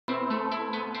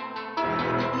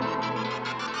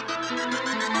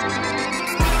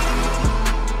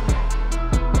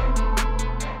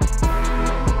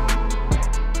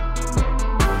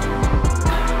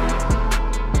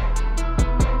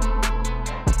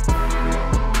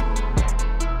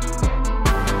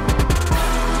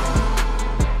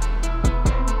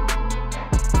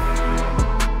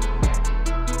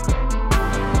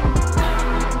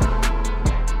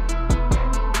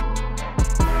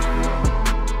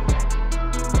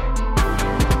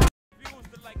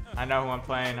I know who I'm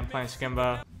playing. I'm playing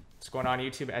Skimbo. What's going on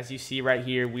YouTube? As you see right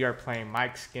here, we are playing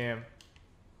Mike Skim,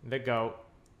 the GOAT.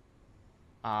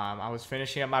 I was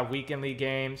finishing up my weekend league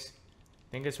games. I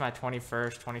think it's my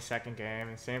 21st, 22nd game.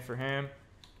 And same for him.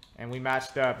 And we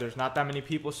matched up. There's not that many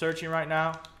people searching right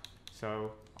now.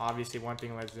 So obviously one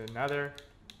thing led to another.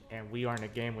 And we are in a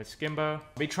game with Skimbo. I'll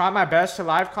be trying my best to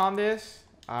live comm this.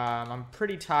 I'm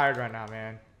pretty tired right now,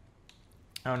 man.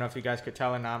 I don't know if you guys could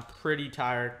tell, and I'm pretty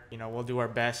tired. You know, we'll do our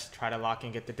best, try to lock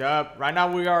and get the dub. Right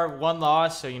now we are 1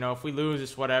 loss, so you know, if we lose,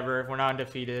 it's whatever. We're not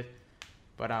undefeated.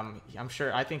 But I'm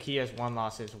sure, I think he has 1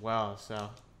 loss as well.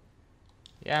 So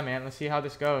yeah, man, let's see how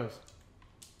this goes.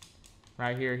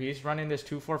 Right here, he's running this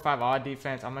 2-4-5 odd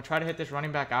defense. I'm gonna try to hit this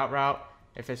running back out route.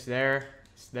 If it's there,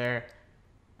 it's there.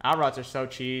 Out routes are so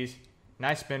cheese.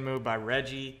 Nice spin move by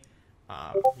Reggie.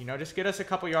 You know, just get us a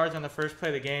couple yards on the first play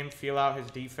of the game, feel out his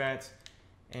defense.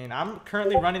 And I'm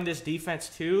currently running this defense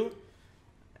too.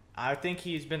 I think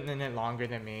he's been in it longer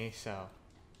than me, so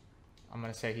I'm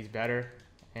going to say he's better.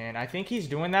 And I think he's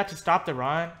doing that to stop the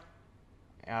run.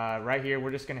 Right here,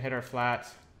 we're just going to hit our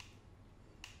flats.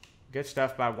 Good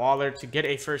stuff by Waller to get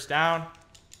a first down.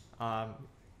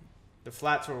 The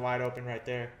flats were wide open right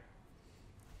there.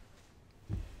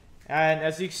 And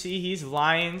as you see, he's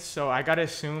Lions, so I got to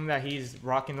assume that he's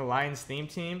rocking the Lions theme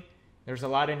team. There's a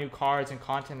lot of new cards and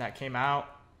content that came out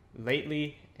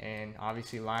lately, and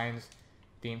obviously Lions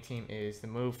theme team is the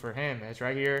move for him. It's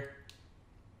right here.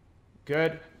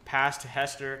 Good pass to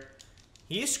Hester.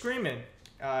 He is screaming.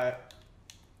 You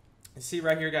see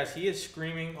right here, guys, he is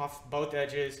screaming off both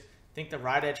edges. I think the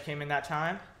right edge came in that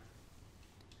time.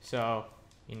 So,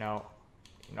 you know,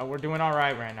 we're doing all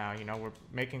right now. You know, we're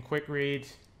making quick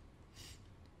reads.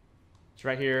 It's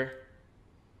right here.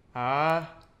 I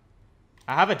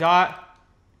have a dot.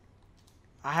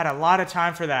 I had a lot of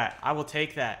time for that. I will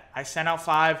take that. I sent out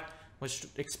 5, was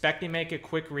expecting to make a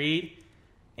quick read,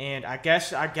 and I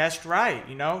guessed right.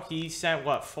 You know, he sent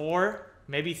what, 4,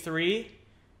 maybe 3,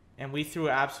 and we threw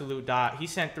an absolute dot. He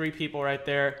sent 3 people right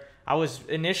there. I was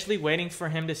initially waiting for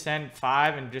him to send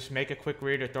 5 and just make a quick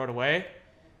read or throw it away,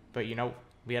 but you know,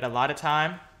 we had a lot of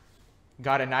time.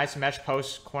 Got a nice mesh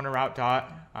post corner route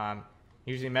dot.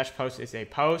 Usually mesh post is a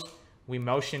post. We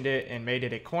motioned it and made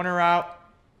it a corner route.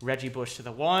 Reggie Bush to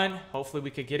the 1. Hopefully we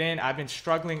could get in. I've been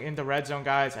struggling in the red zone,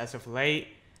 guys, as of late.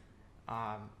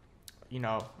 You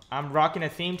know, I'm rocking a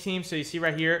theme team. So you see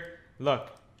right here, look,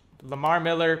 Lamar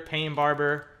Miller, Payne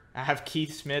Barber. I have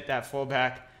Keith Smith at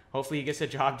fullback. Hopefully he gets the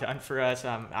job done for us.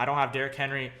 I don't have Derrick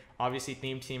Henry. Obviously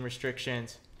theme team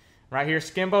restrictions. Right here,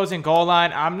 Skimbo's in goal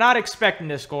line. I'm not expecting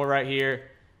this goal right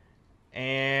here.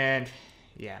 And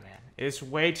yeah, man, it's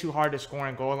way too hard to score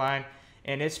in goal line.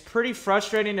 And it's pretty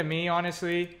frustrating to me,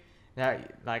 honestly,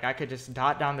 that like I could just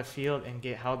dot down the field and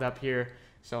get held up here.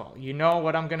 So you know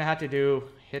what I'm going to have to do,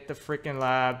 hit the freaking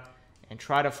lab and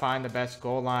try to find the best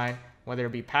goal line, whether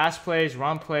it be pass plays,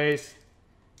 run plays.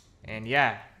 And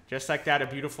yeah, just like that, a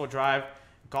beautiful drive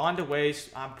gone to waste.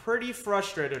 I'm pretty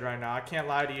frustrated right now. I can't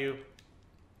lie to you,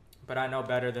 but I know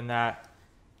better than that.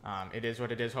 It is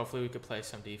what it is. Hopefully we could play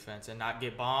some defense and not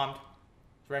get bombed.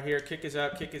 Right here, kick is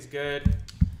up, kick is good.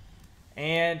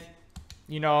 And,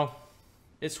 you know,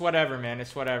 it's whatever, man.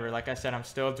 It's whatever. Like I said, I'm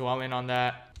still dwelling on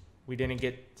that. We didn't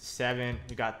get 7.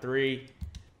 We got 3.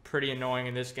 Pretty annoying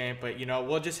in this game. But, you know,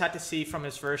 we'll just have to see from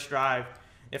his first drive.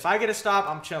 If I get a stop,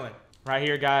 I'm chilling. Right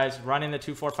here, guys, running the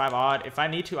 2-4-5 odd. If I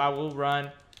need to, I will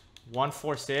run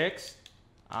 1-4-6.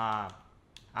 I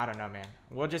don't know, man.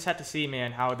 We'll just have to see,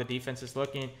 man, how the defense is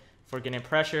looking. If we're getting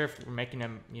pressure, if we're making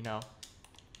them, you know,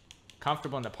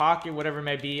 comfortable in the pocket, whatever it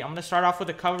may be. I'm going to start off with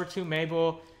a cover 2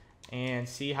 Mabel and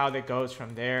see how that goes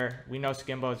from there. We know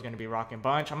Skimbo is going to be rocking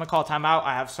bunch. I'm going to call timeout.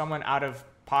 I have someone out of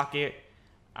pocket.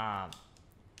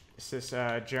 This is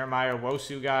Jeremiah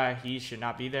Wosu guy. He should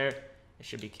not be there. It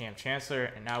should be Cam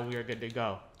Chancellor, and now we are good to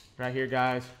go. Right here,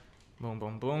 guys. Boom,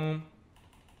 boom, boom.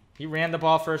 He ran the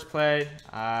ball first play.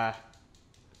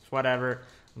 It's whatever.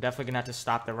 I'm definitely going to have to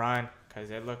stop the run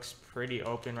because it looks pretty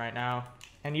open right now.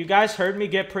 And you guys heard me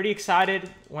get pretty excited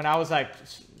when I was like,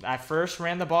 I first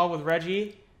ran the ball with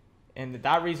Reggie. And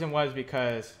that reason was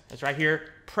because it's right here.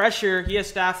 Pressure. He has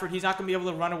Stafford. He's not going to be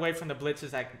able to run away from the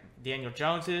blitzes like Daniel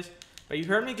Jones is. But you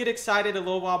heard me get excited a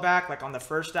little while back, like on the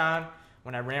first down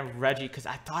when I ran with Reggie, because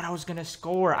I thought I was going to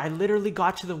score. I literally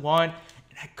got to the 1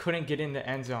 and I couldn't get in the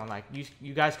end zone. Like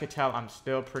you guys could tell I'm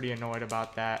still pretty annoyed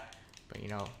about that. But, you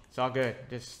know, it's all good.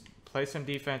 Just play some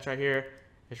defense right here.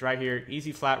 It's right here.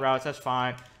 Easy flat routes. That's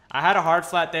fine. I had a hard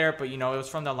flat there, but, you know, it was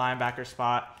from the linebacker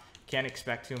spot. Can't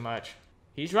expect too much.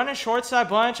 He's running short side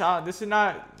bunch. This is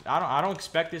not, I don't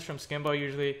expect this from Skimbo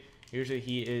usually. Usually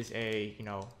he is a, you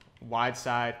know, wide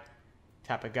side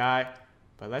type of guy.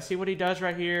 But let's see what he does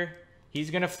right here. He's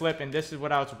going to flip, and this is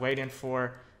what I was waiting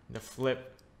for, the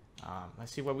flip.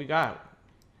 Let's see what we got.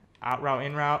 Out route,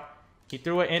 in route. He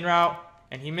threw it in route,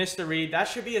 and he missed the read. That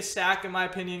should be a sack in my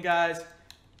opinion, guys.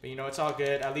 But, you know, it's all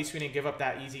good. At least we didn't give up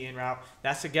that easy in route.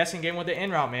 That's the guessing game with the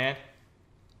in route, man.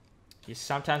 He's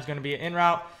sometimes going to be an in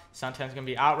route, sometimes going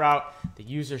to be out route. The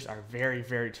users are very,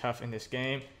 very tough in this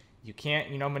game. You can't,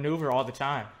 you know, maneuver all the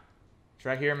time. It's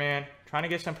right here, man. Trying to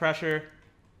get some pressure.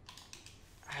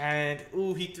 And,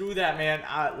 ooh, he threw that, man.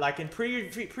 Like in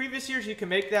previous years, you can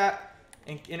make that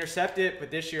and intercept it.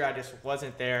 But this year, I just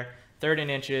wasn't there. 3rd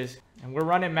and inches. And we're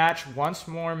running match once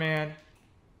more, man.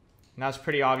 And that was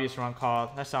pretty obvious run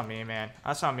call. That's on me, man.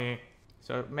 That's on me.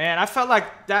 So, man, I felt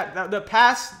like the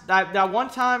pass, that one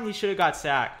time he should have got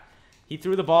sacked. He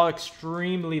threw the ball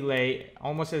extremely late,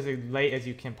 almost as late as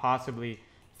you can possibly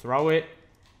throw it.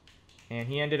 And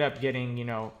he ended up getting, you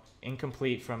know,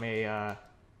 incomplete from a,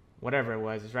 whatever it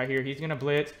was. It's right here. He's going to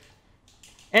blitz.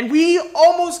 And we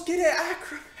almost get an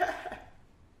acrobat.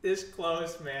 This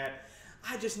close, man.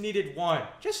 I just needed one.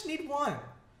 Just need one.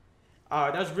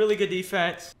 That was really good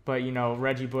defense. But, you know,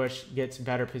 Reggie Bush gets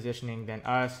better positioning than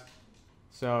us.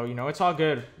 So, you know, it's all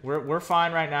good. We're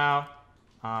fine right now.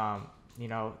 You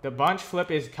know, the bunch flip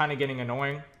is kind of getting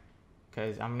annoying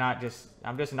because I'm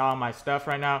just not on my stuff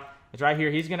right now. It's right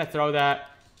here. He's going to throw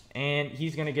that, and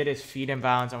he's going to get his feet in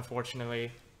bounds,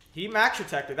 unfortunately. He max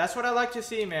protected. That's what I like to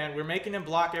see, man. We're making him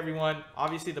block everyone.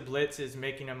 Obviously, the blitz is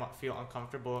making him feel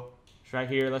uncomfortable. It's right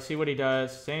here. Let's see what he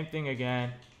does. Same thing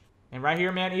again. And right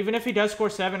here, man, even if he does score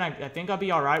 7, I think I'll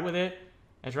be all right with it.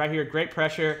 It's right here. Great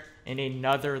pressure. And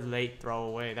another late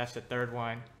throwaway. That's the 3rd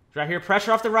one. It's right here.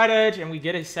 Pressure off the right edge, and we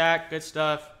get a sack. Good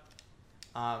stuff.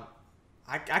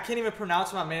 I can't even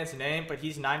pronounce my man's name, but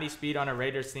he's 90 speed on a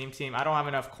Raiders theme team. I don't have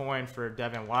enough coin for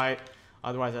Devin White.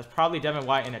 Otherwise, that's probably Devin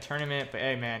White in a tournament. But,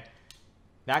 hey, man,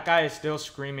 that guy is still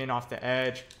screaming off the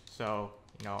edge. So,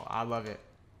 you know, I love it.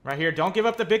 Right here, don't give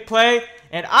up the big play.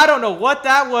 And I don't know what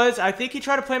that was. I think he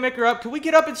tried to playmaker up. Can we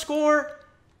get up and score?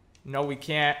 No, we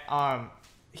can't.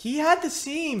 He had the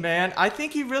seam, man. I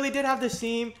think he really did have the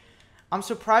seam. I'm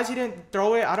surprised he didn't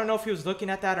throw it. I don't know if he was looking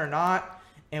at that or not.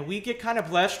 And we get kind of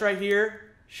blessed right here.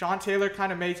 Sean Taylor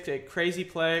kind of makes a crazy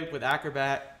play with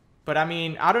acrobat. But, I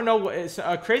mean, I don't know.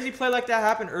 A crazy play like that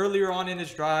happened earlier on in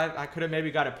his drive. I could have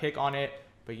maybe got a pick on it.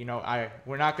 But, you know,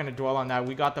 we're not going to dwell on that.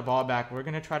 We got the ball back. We're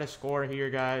going to try to score here,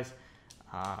 guys.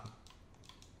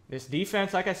 This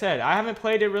defense, like I said, I haven't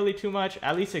played it really too much.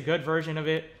 At least a good version of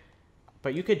it.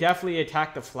 But you could definitely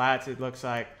attack the flats, it looks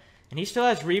like. And he still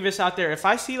has Revis out there. If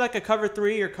I see like a cover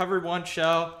 3 or cover 1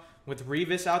 shell with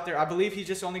Revis out there, I believe he's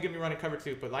just only going to be running cover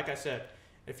 2. But like I said,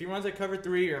 if he runs a cover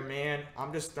 3 or man,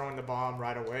 I'm just throwing the bomb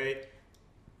right away.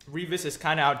 Revis is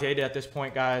kind of outdated at this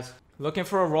point, guys. Looking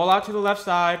for a rollout to the left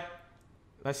side.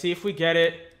 Let's see if we get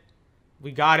it.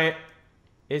 We got it.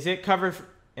 Is it covered?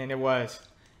 And it was.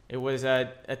 It was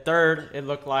a 3rd, it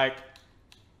looked like.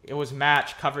 It was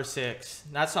match, cover 6.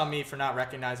 That's on me for not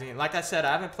recognizing it. Like I said,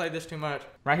 I haven't played this too much.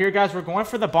 Right here, guys, we're going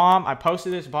for the bomb. I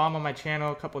posted this bomb on my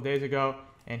channel a couple days ago.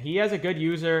 And he has a good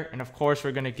user. And, of course,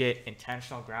 we're going to get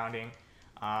intentional grounding.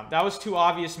 That was too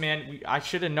obvious, man. I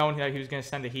should have known that he was going to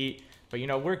send the heat. But, you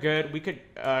know, we're good. We could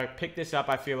pick this up,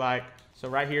 I feel like. So,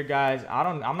 right here, guys,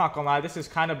 I'm not going to lie. This is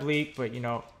kind of bleak. But, you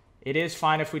know, it is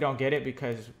fine if we don't get it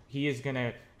because he is going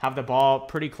to have the ball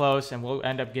pretty close. And we'll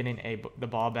end up getting the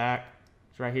ball back.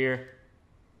 It's right here.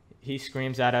 He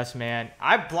screams at us, man.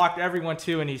 I blocked everyone,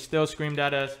 too, and he still screamed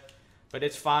at us. But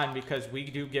it's fine because we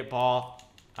do get ball.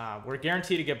 We're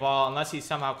guaranteed to get ball unless he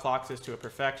somehow clocks us to a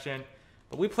perfection.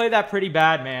 But we played that pretty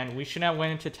bad, man. We shouldn't have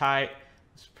went into tight.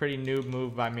 It's a pretty noob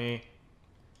move by me.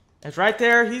 It's right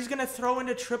there. He's going to throw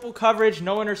into triple coverage.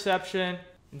 No interception.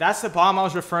 That's the bomb I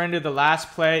was referring to the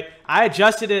last play. I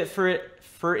adjusted it for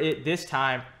it this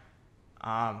time.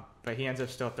 But he ends up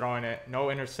still throwing it.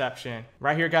 No interception.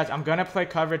 Right here, guys, I'm going to play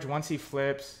coverage once he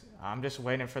flips. I'm just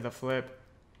waiting for the flip.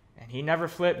 And he never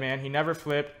flipped, man. He never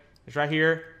flipped. It's right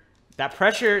here. That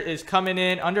pressure is coming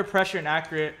in. Under pressure and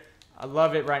accurate. I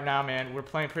love it right now, man. We're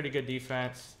playing pretty good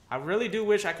defense. I really do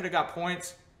wish I could have got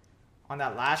points on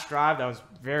that last drive. That was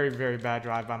very, very bad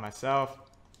drive by myself.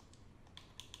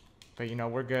 But, you know,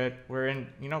 we're good. We're in,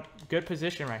 you know, good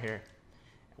position right here.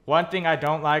 One thing I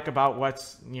don't like about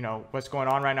what's going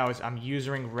on right now is I'm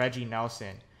using Reggie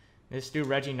Nelson. This dude,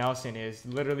 Reggie Nelson, is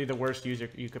literally the worst user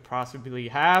you could possibly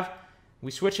have. We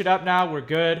switch it up now. We're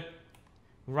good.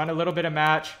 We run a little bit of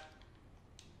match.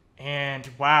 And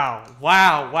wow.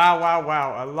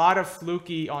 A lot of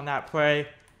fluky on that play.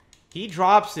 He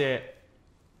drops it.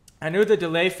 I knew the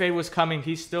delay fade was coming.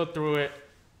 He still threw it.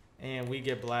 And we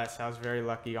get blessed. I was very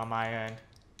lucky on my end.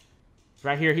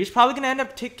 Right here. He's probably going to end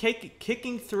up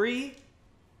kicking 3.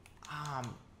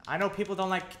 I know people don't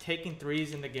like taking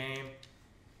 3s in the game.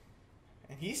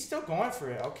 And he's still going for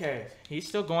it. Okay. He's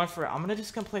still going for it. I'm gonna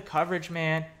play coverage,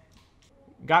 man.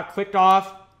 Got clicked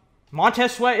off.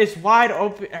 Montez Sweat is wide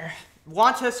open.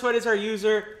 Montez Sweat is our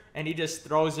user, and he just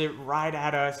throws it right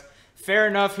at us. Fair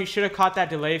enough. He should have caught that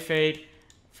delay fade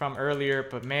from earlier.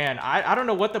 But, man, I don't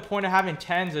know what the point of having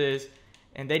 10s is,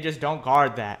 and they just don't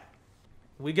guard that.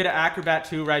 We get an acrobat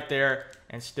 2 right there,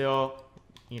 and still,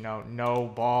 you know, no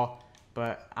ball.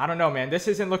 But I don't know, man. This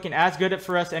isn't looking as good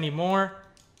for us anymore.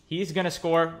 He's going to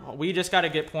score. We just got to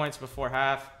get points before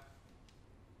half.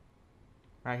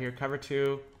 Right here, cover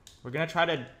 2. We're going to try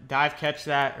to dive catch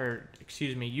that, or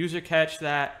excuse me, user catch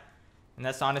that. And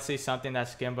that's honestly something that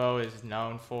Skimbo is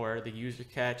known for, the user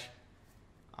catch.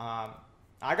 I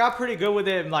got pretty good with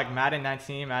it in like Madden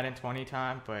 19, Madden 20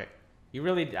 time, but you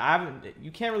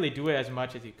can't really do it as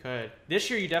much as you could. This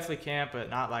year you definitely can, but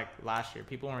not like last year.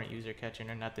 People weren't user catching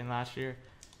or nothing last year.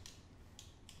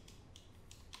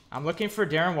 I'm looking for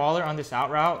Darren Waller on this out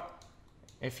route.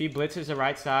 If he blitzes the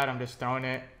right side, I'm just throwing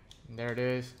it. And there it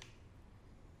is.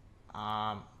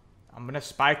 I'm going to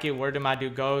spike it. Where did my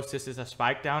dude go? This is a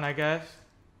spike down, I guess.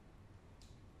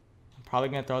 I'm probably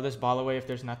going to throw this ball away if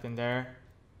there's nothing there.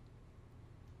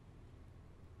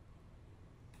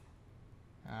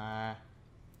 I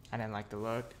didn't like the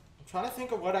look. I'm trying to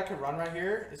think of what I could run right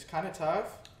here. It's kind of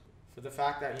tough for the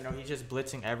fact that, you know, he's just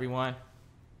blitzing everyone.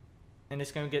 And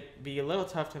it's going to be a little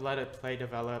tough to let a play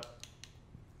develop.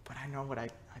 But I know what I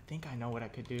think I know what I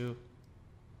could do.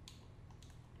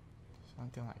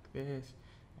 Something like this.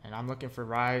 And I'm looking for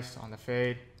Rice on the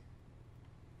fade.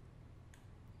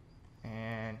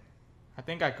 And I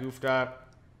think I goofed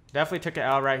up. Definitely took an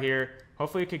L right here.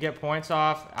 Hopefully we could get points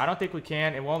off. I don't think we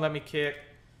can. It won't let me kick.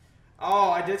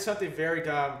 Oh, I did something very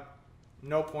dumb.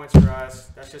 No points for us.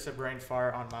 That's just a brain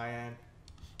fart on my end.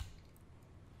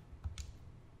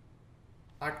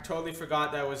 I totally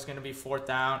forgot that was going to be 4th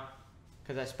down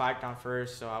because I spiked on 1st,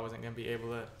 so I wasn't going to be able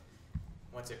to,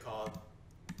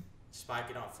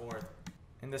 spike it on 4th.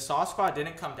 And the soft spot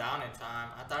didn't come down in time.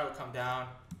 I thought it would come down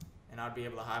and I'd be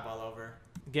able to highball over.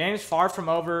 Game's far from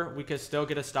over. We could still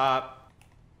get a stop.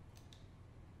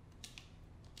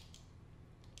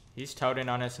 He's toting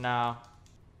on us now.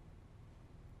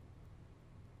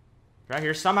 Right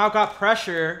here, somehow got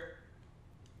pressure.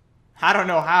 I don't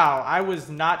know how. I was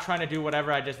not trying to do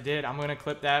whatever I just did. I'm going to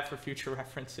clip that for future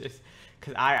references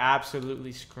because I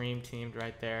absolutely scream teamed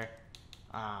right there.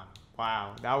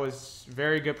 Wow, that was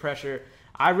very good pressure.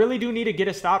 I really do need to get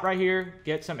a stop right here,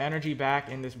 get some energy back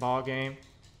in this ball game,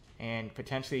 and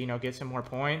potentially, you know, get some more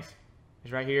points.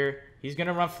 He's right here. He's going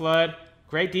to run flood.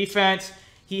 Great defense.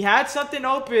 He had something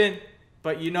open,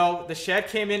 but, you know, the shed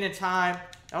came in time.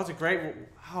 That was a great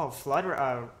flood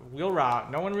wheel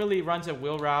route. No one really runs a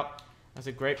wheel route. That was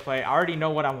a great play. I already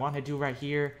know what I want to do right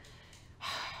here.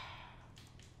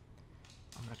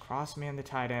 I'm going to cross man the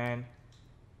tight end.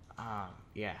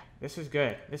 Yeah, this is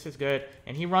good. This is good.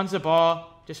 And he runs the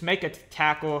ball. Just make a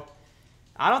tackle.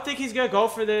 I don't think he's going to go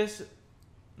for this.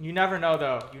 You never know,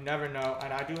 though. You never know.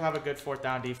 And I do have a good 4th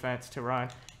down defense to run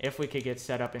if we could get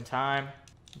set up in time.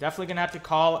 Definitely going to have to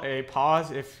call a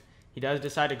pause if he does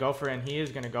decide to go for it, and he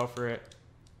is going to go for it.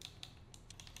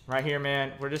 Right here,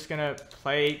 man. We're just going to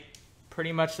play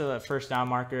pretty much to the 1st down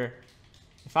marker.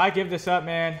 If I give this up,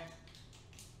 man,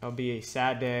 it'll be a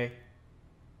sad day.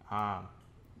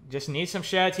 Just need some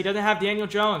sheds. He doesn't have Daniel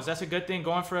Jones. That's a good thing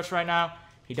going for us right now.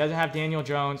 He doesn't have Daniel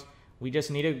Jones. We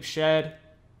just need a shed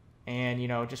and, you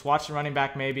know, just watch the running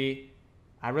back maybe.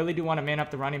 I really do want to man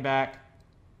up the running back.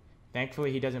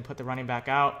 Thankfully, he doesn't put the running back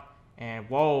out. And,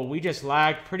 whoa, we just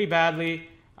lagged pretty badly.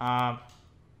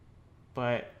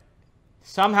 But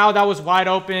somehow that was wide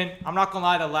open. I'm not going to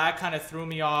lie, the lag kind of threw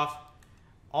me off.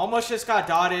 Almost just got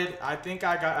dotted. I think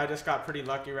I just got pretty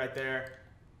lucky right there.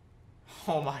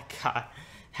 Oh, my God.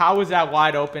 How was that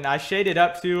wide open? I shaded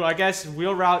up, too. I guess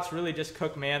wheel routes really just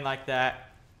cook man like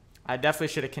that. I definitely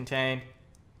should have contained.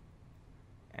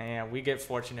 And we get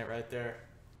fortunate right there.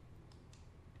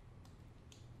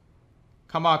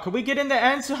 Come on, could we get in the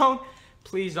end zone?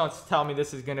 Please don't tell me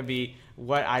this is going to be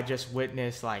what I just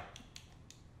witnessed like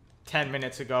 10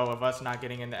 minutes ago of us not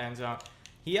getting in the end zone.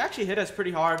 He actually hit us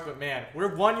pretty hard, but man,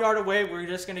 we're 1 yard away. We're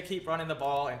just going to keep running the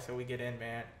ball until we get in,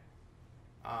 man.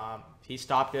 He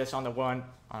stopped us on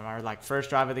our like 1st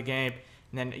drive of the game.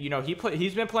 And then, you know,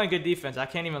 he's been playing good defense. I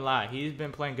can't even lie. He's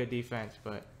been playing good defense,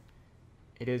 but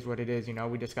it is what it is. You know,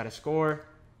 we just got to score.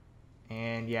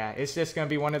 And, yeah, it's just going to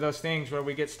be one of those things where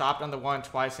we get stopped on the 1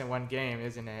 twice in one game,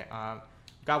 isn't it?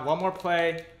 Got one more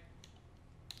play.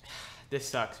 This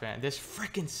sucks, man. This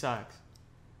freaking sucks.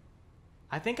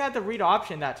 I think I had the read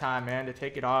option that time, man, to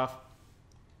take it off.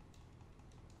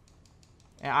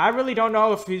 And I really don't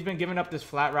know if he's been giving up this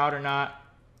flat route or not.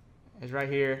 It's right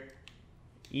here.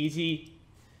 Easy.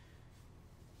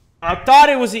 I thought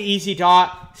it was an easy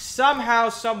dot. Somehow,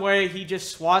 some way, he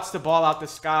just swats the ball out the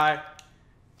sky.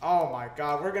 Oh my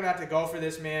God, we're gonna have to go for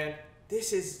this, man.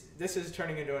 This is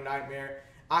turning into a nightmare.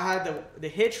 I had the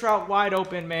hitch route wide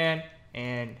open, man,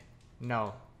 and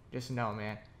no, just no,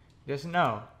 man, just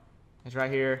no. It's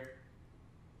right here.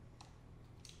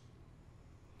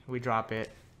 We drop it.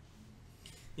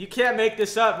 You can't make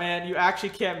this up, man. You actually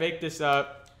can't make this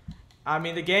up. I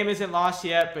mean, the game isn't lost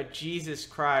yet, but Jesus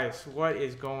Christ, what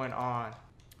is going on?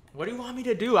 What do you want me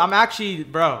to do? I'm actually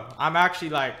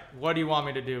like, what do you want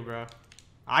me to do, bro?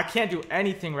 I can't do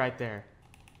anything right there.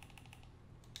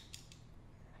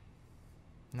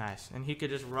 Nice. And he could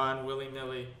just run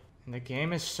willy-nilly. And the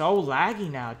game is so laggy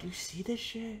now. Do you see this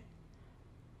shit?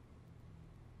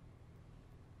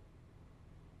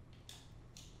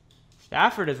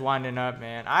 Stafford is winding up,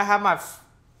 man. I have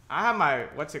my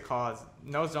what's it called?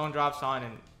 No zone drops on,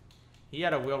 and he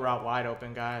had a wheel route wide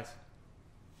open, guys.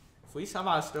 If we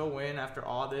somehow still win after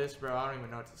all this, bro, I don't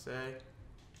even know what to say.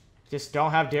 Just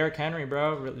don't have Derrick Henry,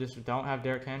 bro. Just don't have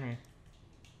Derrick Henry.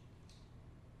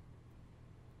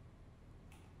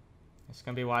 It's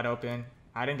going to be wide open.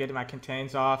 I didn't get my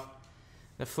contains off.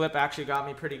 The flip actually got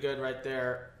me pretty good right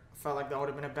there. I felt like that would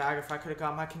have been a bag if I could have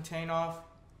got my contain off.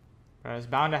 Bro, it's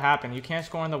bound to happen. You can't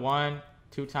score in the 1,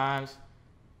 2 times.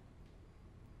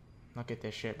 Look at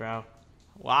this shit, bro.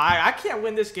 Why? I can't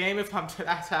win this game if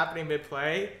that's happening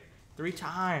mid-play. 3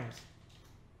 times.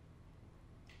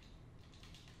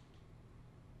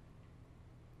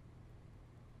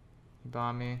 He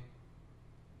bombed me.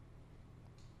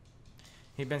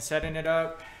 He's been setting it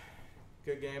up.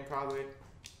 Good game, probably.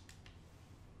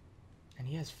 And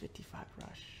he has 55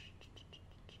 rush.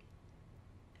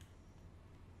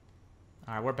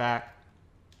 All right, we're back.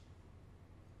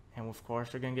 And of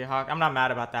course, we're going to get hawked. I'm not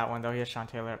mad about that one, though. He has Sean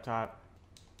Taylor up top.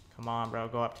 Come on, bro.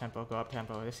 Go up tempo. Go up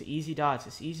tempo. This is easy dots.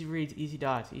 It's easy reads, easy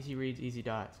dots. Easy reads, easy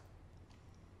dots.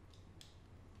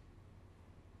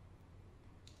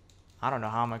 I don't know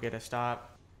how I'm going to get a stop.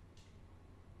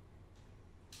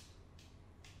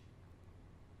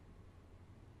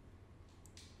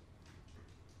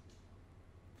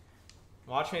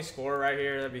 Watch me score right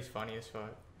here. That'd be funny as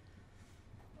fuck.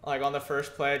 Like on the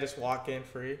first play, just walk in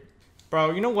free.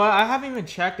 Bro, you know what? I haven't even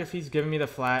checked if he's giving me the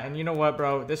flat. And you know what,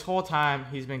 bro? This whole time,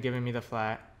 he's been giving me the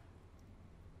flat.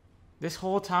 This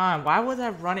whole time. Why would I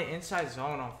run it inside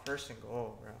zone on 1st and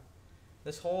goal, bro?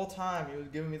 This whole time, he was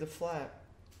giving me the flat.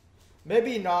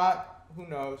 Maybe not. Who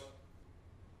knows?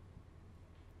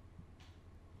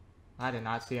 I did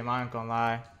not see him. I ain't gonna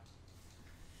lie.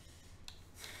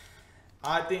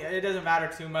 I think it doesn't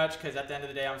matter too much because at the end of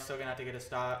the day, I'm still going to have to get a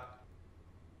stop.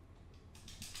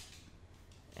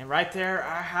 And right there,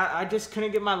 I just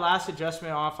couldn't get my last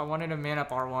adjustment off. I wanted to man up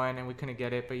R1, and we couldn't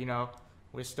get it. But, you know,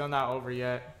 we're still not over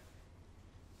yet.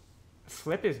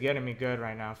 Flip is getting me good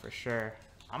right now for sure.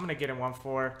 I'm going to get in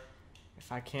 1-4.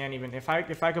 If I can't even... If I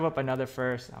give up another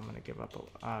first, I'm going to give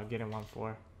up get in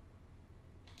 1-4.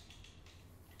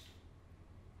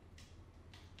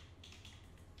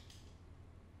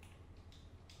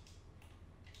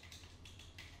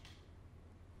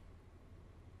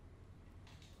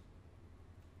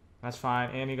 That's fine.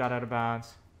 And he got out of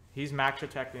bounds. He's max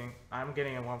protecting. I'm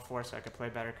getting a 1-4 so I could play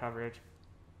better coverage.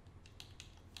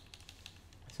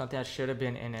 Something that should have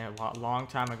been in it a long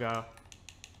time ago.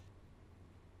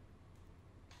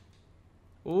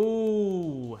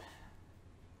 Ooh.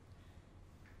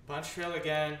 Bunch trail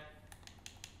again.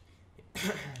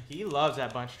 He loves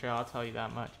that bunch trail, I'll tell you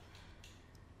that much.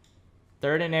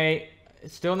 3rd and 8.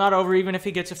 It's still not over even if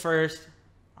he gets a first.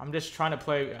 I'm just trying to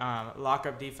play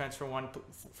lock-up defense for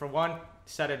one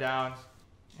set of downs.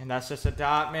 And that's just a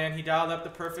dot, man. He dialed up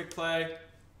the perfect play.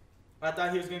 I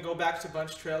thought he was going to go back to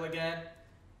bunch trail again.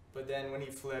 But then when he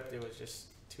flipped, it was just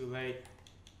too late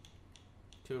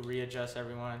to readjust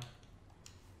everyone.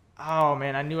 Oh,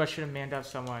 man, I knew I should have manned up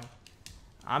someone.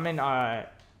 I'm in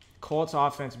Colts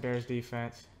offense, Bears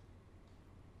defense.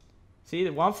 See,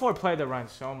 the 1-4 play the run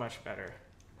so much better.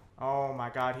 Oh, my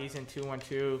God, he's in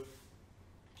 2-1-2.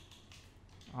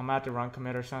 I'm at the run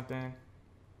commit or something.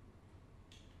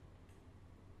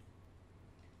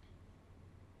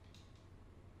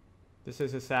 This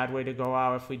is a sad way to go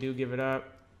out if we do give it up.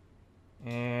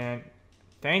 And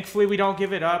thankfully we don't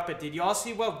give it up. But did y'all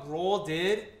see what Roll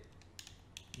did?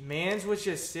 Mans was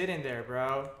just sitting there,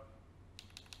 bro.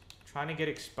 Trying to get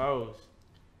exposed.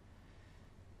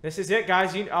 This is it,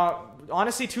 guys.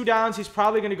 Honestly, 2 downs. He's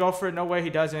probably going to go for it. No way he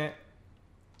doesn't.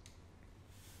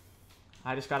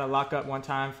 I just got to lock up one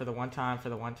time for the one time for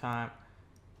the one time.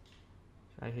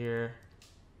 Right here.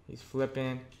 He's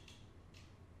flipping.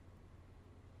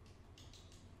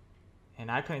 And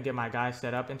I couldn't get my guy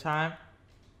set up in time.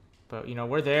 But, you know,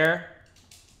 we're there.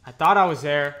 I thought I was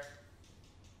there.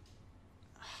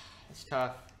 It's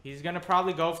tough. He's going to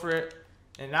probably go for it.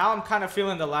 And now I'm kind of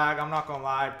feeling the lag. I'm not going to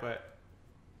lie, but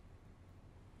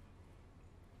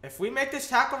if we make this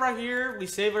tackle right here, we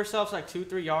save ourselves like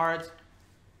 2-3 yards.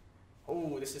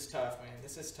 Oh, this is tough, man.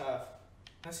 This is tough.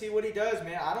 Let's see what he does,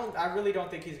 man. I really don't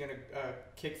think he's gonna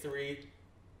kick 3.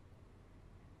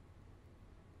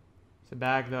 It's a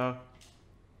bag though.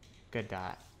 Good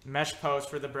dot. Mesh post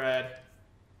for the bread.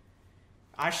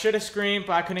 I should have screamed,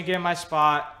 but I couldn't get in my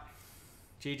spot.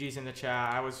 GG's in the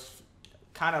chat. I was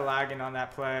kind of lagging on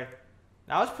that play.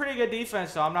 That was pretty good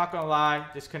defense, so I'm not gonna lie.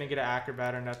 Just couldn't get an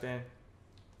acrobat or nothing.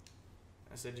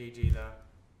 That's a GG though.